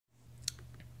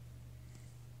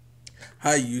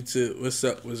Hi YouTube, what's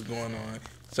up? What's going on?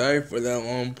 Sorry for that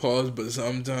long pause, but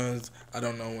sometimes I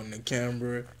don't know when the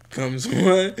camera comes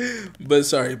on. But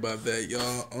sorry about that,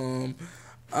 y'all.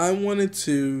 I wanted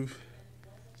to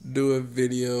do a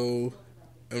video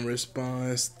in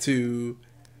response to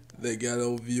the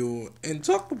ghetto view and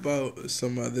talk about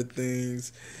some other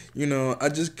things. I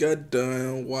just got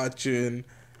done watching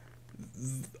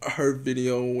her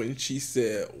video when she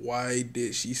said why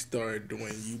did she start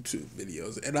doing YouTube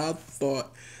videos, and I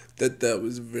thought that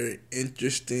was very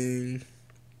interesting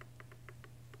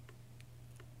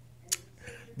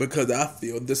because I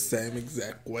feel the same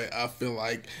exact way. I feel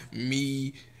like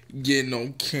me getting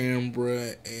on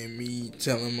camera and me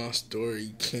telling my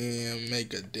story can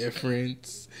make a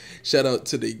difference. Shout out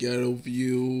to the ghetto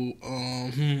view.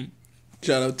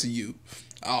 Shout out to you.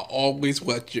 I always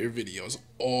watch your videos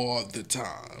all the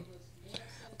time.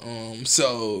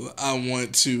 So I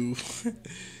want to,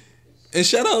 and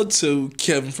shout out to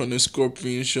Kevin from the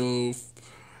Scorpion Show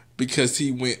because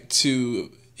he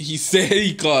said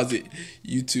he calls it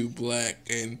YouTube Black,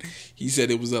 and he said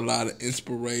it was a lot of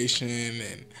inspiration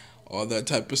and all that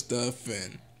type of stuff.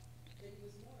 And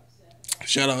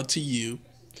shout out to you.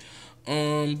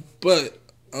 But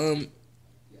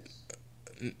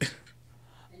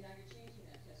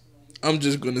I'm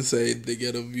just gonna say the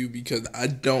ghetto view because I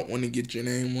don't want to get your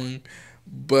name wrong.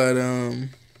 But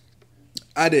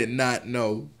I did not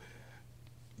know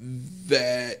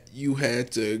that you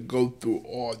had to go through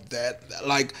all that.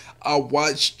 Like, I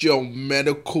watched your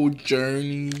medical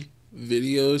journey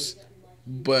videos,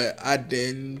 but I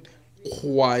didn't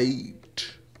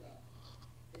quite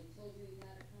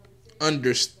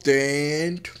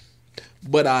understand.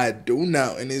 But I do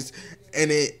now, and I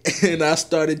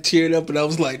started tearing up, and I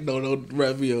was like, no,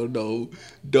 Ravio, no,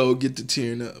 don't get to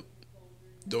tearing up,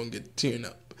 don't get to tearing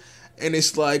up, and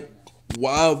it's like,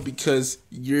 wow, because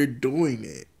you're doing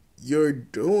it. You're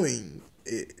doing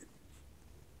it.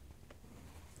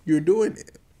 You're doing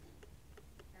it.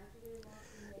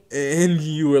 And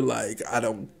you were like, I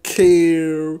don't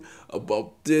care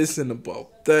about this and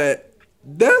about that.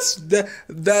 That's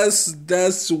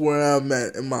where I'm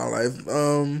at in my life.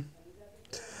 I'm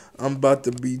about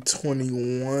to be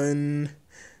 21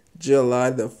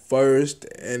 July the 1st,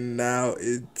 and now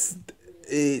it's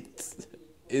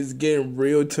getting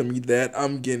real to me that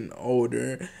I'm getting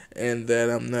older and that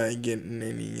I'm not getting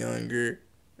any younger.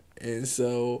 And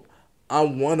so I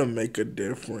want to make a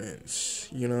difference.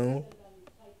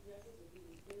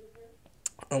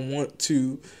 I want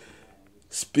to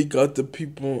speak out to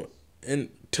people and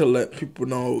to let people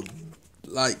know,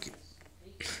 like,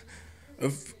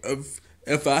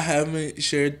 if I haven't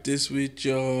shared this with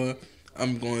y'all,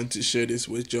 I'm going to share this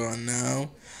with y'all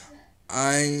now.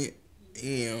 I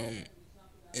am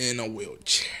in a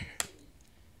wheelchair.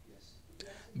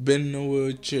 Been in a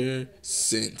wheelchair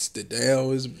since the day I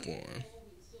was born.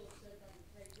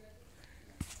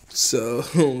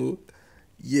 So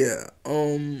yeah,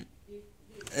 and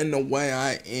the way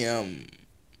I am,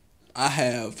 I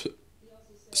have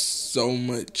so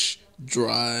much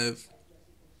drive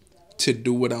to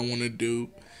do what I want to do.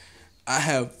 I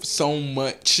have so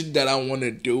much that I want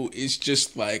to do. It's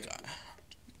just like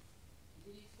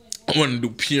I want to do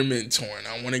peer mentoring.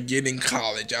 I want to get in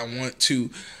college. I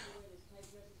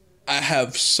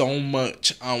have so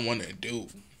much I want to do.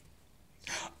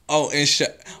 Oh,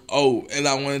 and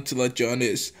I wanted to let y'all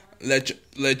this. Let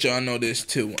y'all know this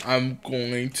too. I'm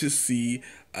going to see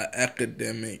an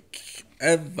academic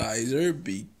advisor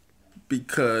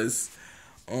because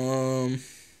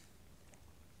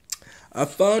I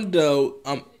found out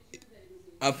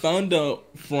I found out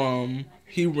from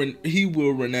he will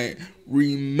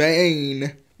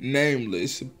remain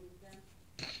nameless,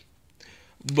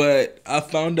 but I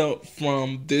found out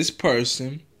from this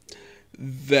person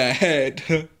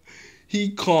that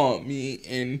he called me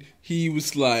and he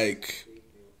was like,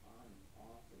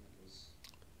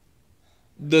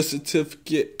 the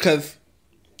certificate, because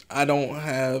I don't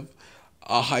have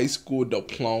a high school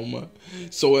diploma,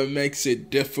 so it makes it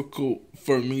difficult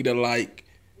for me to like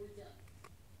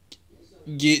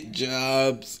get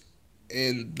jobs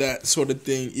and that sort of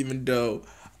thing, even though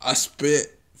I spent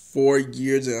 4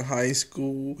 years in high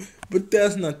school. But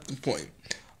that's not the point.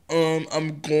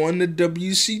 I'm going to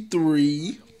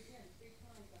WC3.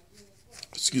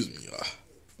 Excuse me, y'all.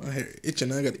 My hair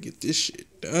itching. I gotta get this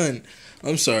shit done.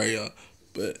 I'm sorry, y'all.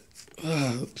 But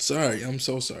sorry. I'm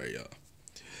so sorry, y'all.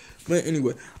 But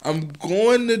anyway, I'm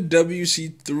going to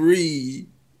WC3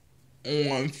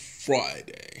 on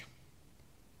Friday.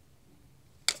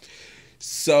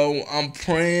 So I'm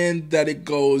praying that it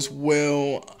goes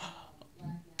well.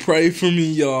 Pray for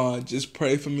me, y'all. Just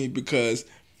pray for me because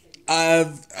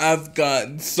I've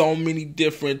got so many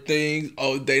different things.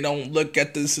 Oh, they don't look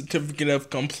at the certificate of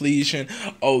completion.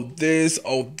 Oh, this,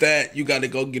 oh, that. You got to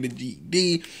go get a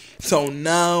GED. So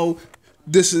now,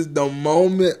 this is the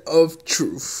moment of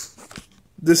truth.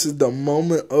 This is the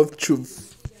moment of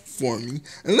truth for me.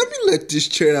 And let me let this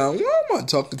chair down. Why am I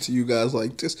talking to you guys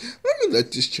like this? Let me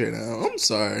let this chair down. I'm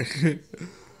sorry.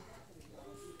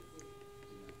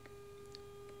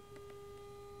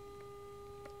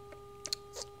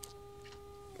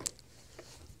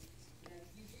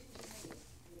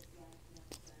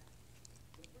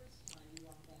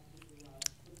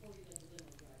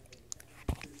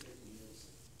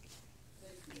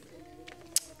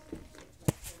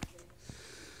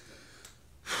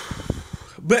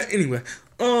 But anyway,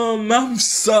 I'm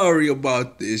sorry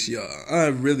about this, y'all. I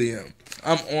really am.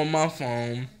 I'm on my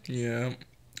phone, yeah,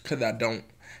 because I don't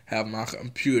have my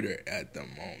computer at the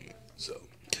moment. So,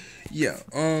 yeah,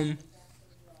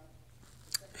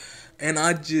 and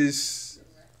I just,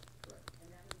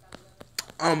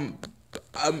 um,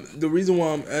 the reason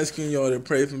why I'm asking y'all to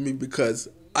pray for me because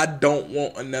I don't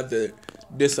want another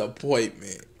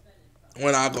disappointment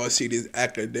when I go see this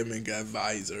academic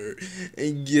advisor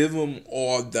and give him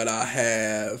all that I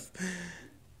have.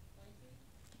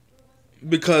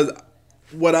 Because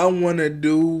what I want to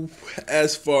do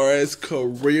as far as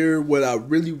career, what I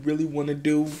really, really want to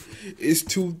do is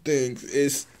two things.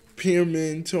 It's peer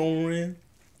mentoring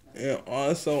and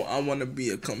also I want to be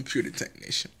a computer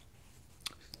technician.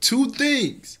 Two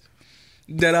things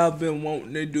that I've been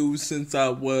wanting to do since I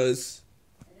was.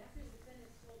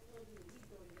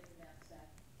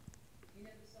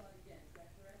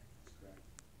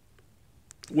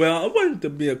 Well, I wanted to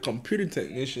be a computer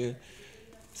technician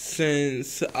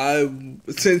since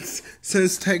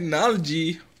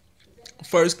technology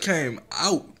first came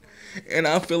out. And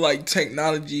I feel like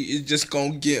technology is just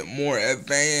gonna get more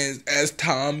advanced as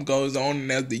time goes on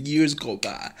and as the years go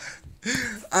by.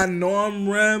 I know I'm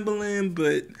rambling,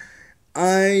 but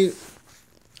I'm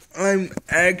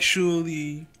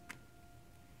actually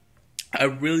I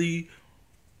really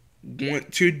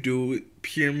want to do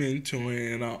peer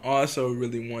mentoring, and I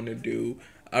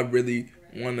really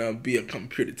want to be a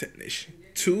computer technician.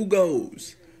 Two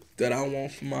goals that I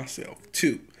want for myself.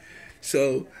 Two.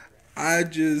 So I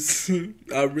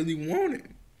really want it.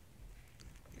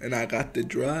 And I got the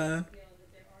drive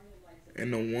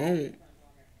and the want.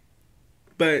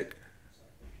 But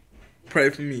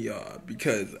pray for me, y'all,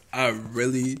 because I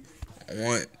really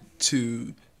want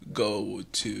to go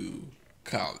to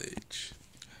college.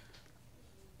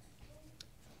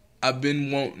 I've been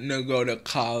wanting to go to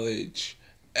college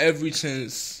ever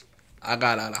since I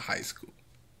got out of high school.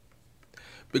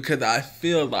 Because I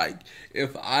feel like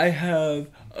if I have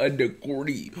a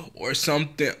degree or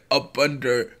something up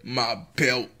under my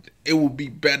belt, it will be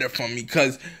better for me.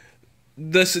 Because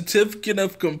the certificate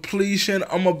of completion,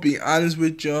 I'm going to be honest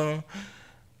with y'all,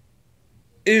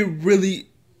 it really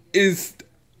is,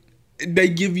 they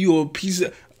give you a piece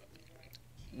of,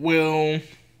 well,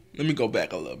 let me go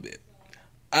back a little bit.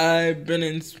 I've been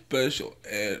in special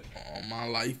ed all my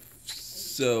life,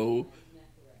 so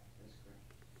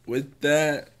with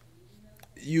that,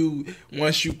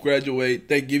 once you graduate,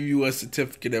 they give you a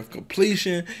certificate of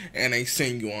completion and they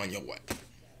send you on your way.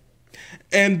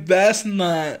 And that's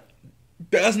not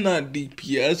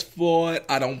DPS fault.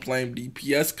 I don't blame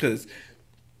DPS because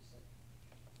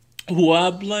who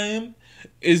I blame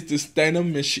is the state of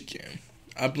Michigan.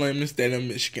 I blame the state of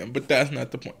Michigan, but that's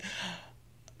not the point.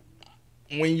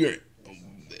 When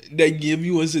they give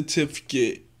you a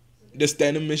certificate, the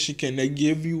state of Michigan, they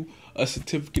give you a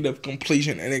certificate of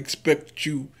completion and expect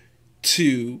you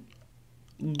to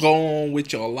go on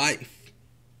with your life.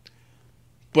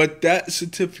 But that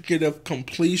certificate of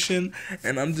completion,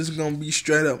 and I'm just going to be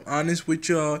straight up honest with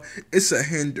y'all, it's a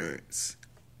hindrance.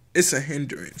 It's a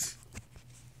hindrance.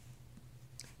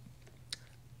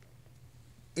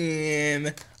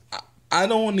 And I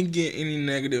don't want to get any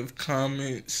negative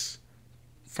comments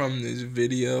from this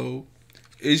video.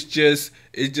 It's just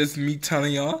me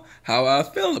telling y'all how I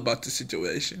feel about the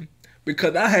situation.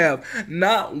 Because I have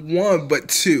not one but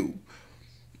two.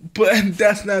 But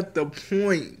that's not the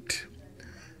point.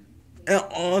 And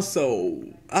also,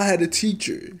 I had a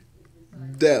teacher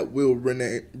that will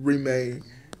remain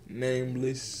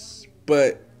nameless.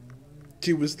 But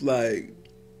she was like,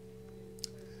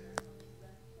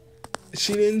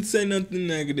 she didn't say nothing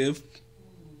negative.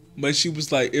 But she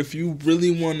was like, if you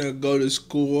really want to go to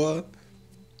school,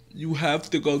 you have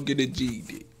to go get a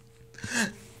GED.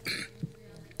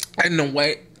 And the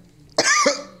way,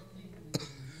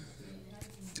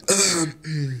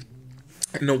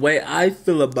 and the way I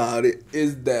feel about it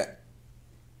is that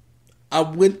I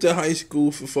went to high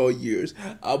school for 4 years.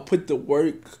 I put the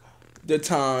work, the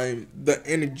time, the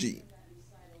energy.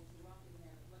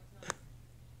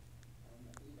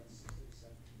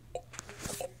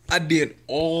 I did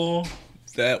all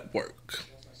that work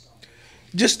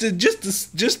just to get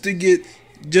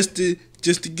just to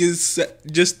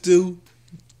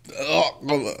I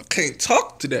can't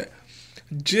talk to that.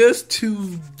 Just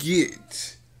to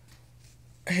get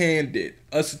handed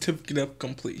a certificate of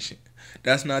completion.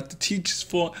 That's not the teacher's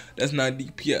fault. That's not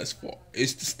DPS fault.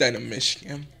 It's the state of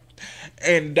Michigan.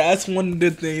 And that's one of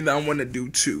the things I want to do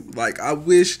too. Like, I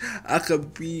wish I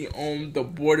could be on the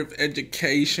Board of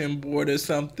Education board or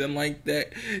something like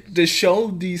that to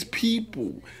show these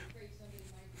people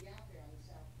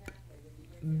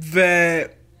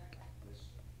that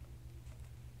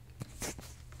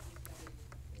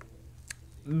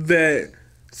that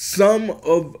some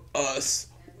of us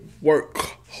work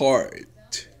hard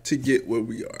to get where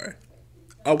we are.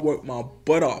 I worked my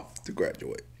butt off to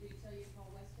graduate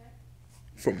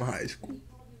from high school.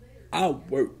 I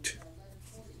worked.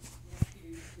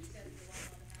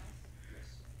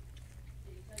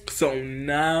 So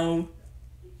now,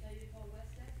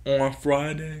 on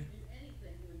Friday,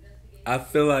 I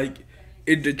feel like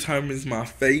it determines my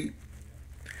fate.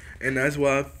 And that's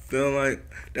why I feel like,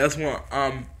 that's why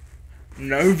I'm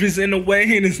nervous in a way.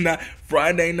 And it's not,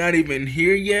 Friday not even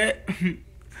here yet.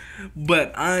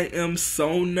 But I am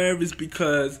so nervous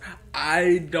because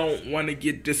I don't want to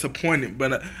get disappointed.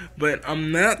 But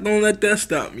I'm not going to let that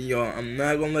stop me, y'all. I'm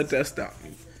not going to let that stop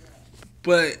me.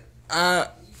 But I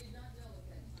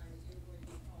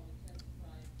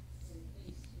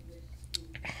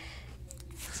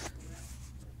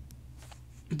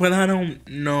don't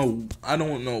know. I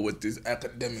don't know what this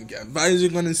academic advisor is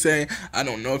going to say. I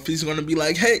don't know if he's going to be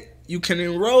like, hey, you can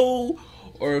enroll.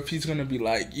 Or if he's going to be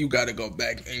like, you got to go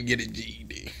back and get a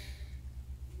GED.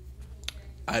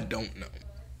 I don't know.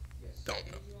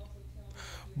 Don't know.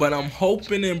 But I'm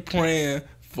hoping and praying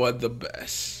for the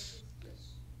best.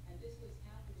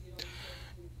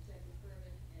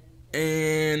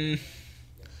 And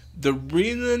the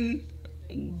reason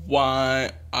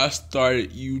why I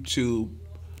started YouTube,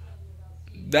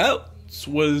 that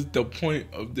was the point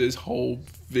of this whole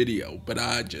video. But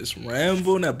I just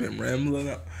rambled. I've been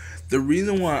rambling. The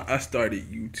reason why I started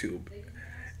YouTube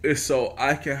is so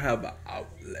I can have an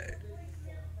outlet.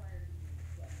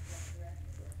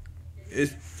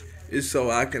 It's so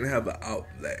I can have an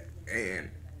outlet and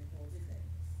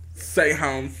say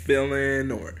how I'm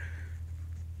feeling, or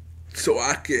so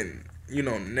I can,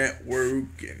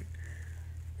 network and,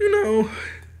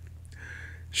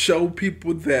 show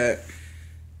people that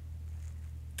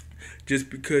just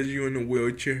because you're in a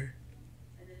wheelchair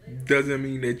doesn't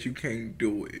mean that you can't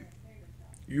do it.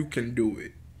 You can do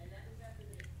it.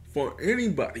 For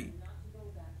anybody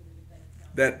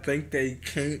that think they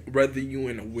can't, whether you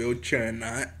in a wheelchair or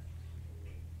not,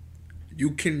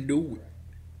 you can do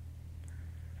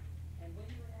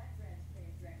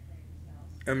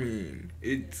it. I mean,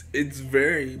 it's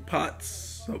very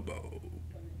possible.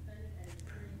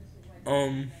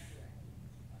 And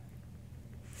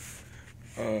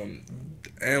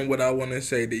what I want to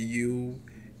say to you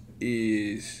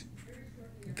is,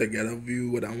 the ghetto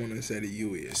view, what I want to say to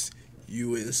you is,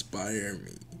 you inspire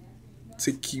me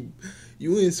to keep,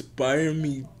 you inspire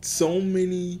me. So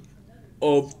many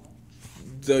of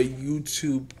the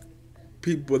YouTube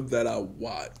people that I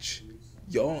watch,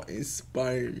 y'all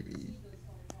inspire me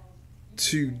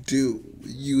to do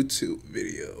YouTube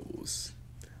videos.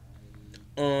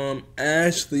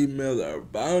 Ashley Miller,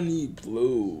 Bounty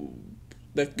Blue,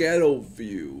 the Ghetto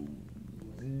View,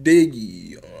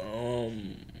 Diggy,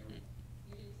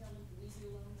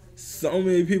 so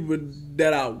many people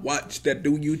that I watch that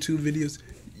do YouTube videos.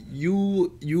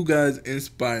 You guys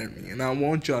inspire me, and I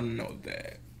want y'all to know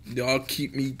that. Y'all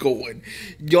keep me going.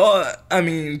 Y'all, I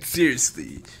mean,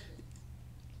 seriously,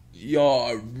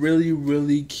 y'all really,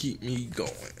 really keep me going.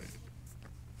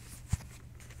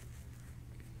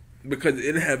 Because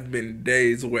it have been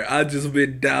days where I just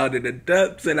been down in the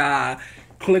depths and I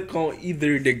click on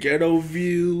either the Ghetto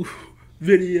View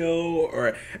video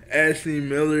or Ashley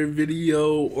Miller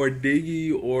video or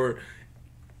Diggy or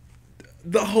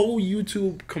the whole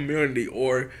YouTube community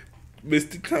or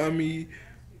Mr. Tommy,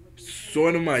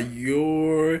 sort of my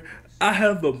your. I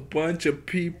have a bunch of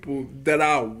people that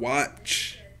I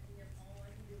watch,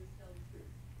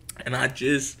 and I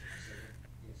just,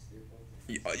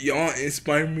 y'all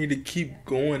inspire me to keep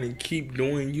going and keep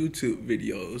doing YouTube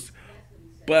videos.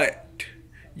 But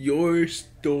your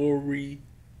story,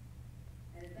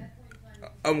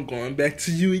 I'm going back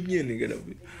to you again,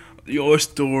 nigga. Your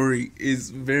story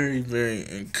is very, very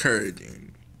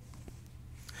encouraging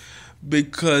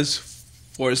because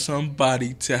for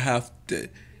somebody to have to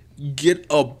get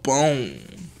a bone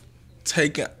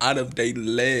taken out of their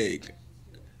leg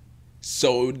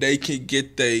so they can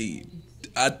get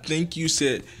I think you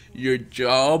said your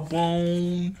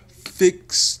jawbone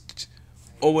fixed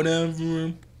or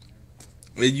whatever.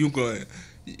 And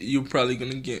you're probably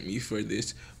gonna get me for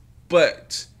this,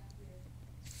 but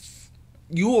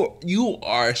you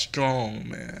are strong,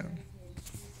 man.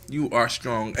 You are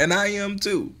strong, and I am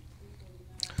too.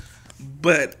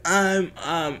 But I'm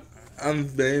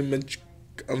very much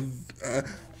I'm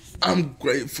I'm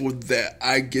grateful that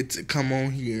I get to come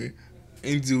on here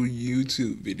and do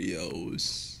YouTube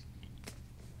videos,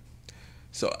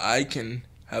 so I can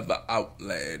have an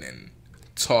outlet and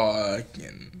talk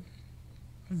and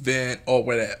vent or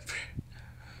whatever.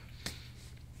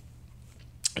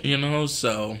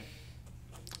 So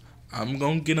I'm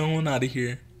gonna get on out of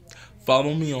here.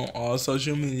 Follow me on all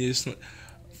social media.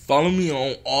 Follow me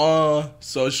on all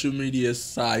social media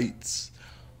sites.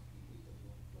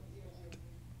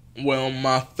 Well,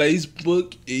 my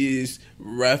Facebook is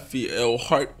Raphael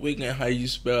Hartwig, and how you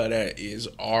spell that is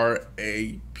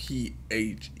RAPHEAL.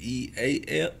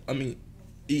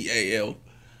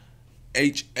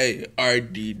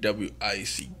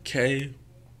 EALHARDWICK.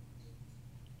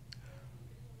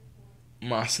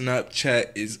 My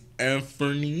Snapchat is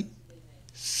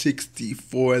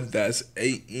Anferny64. That's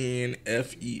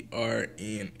ANFERNEE.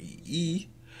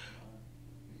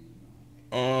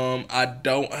 I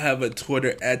don't have a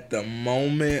Twitter at the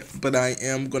moment, but I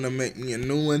am gonna make me a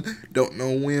new one. Don't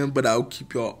know when, but I'll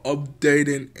keep y'all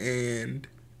updated. And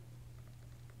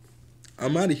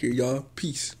I'm out of here, y'all.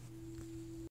 Peace.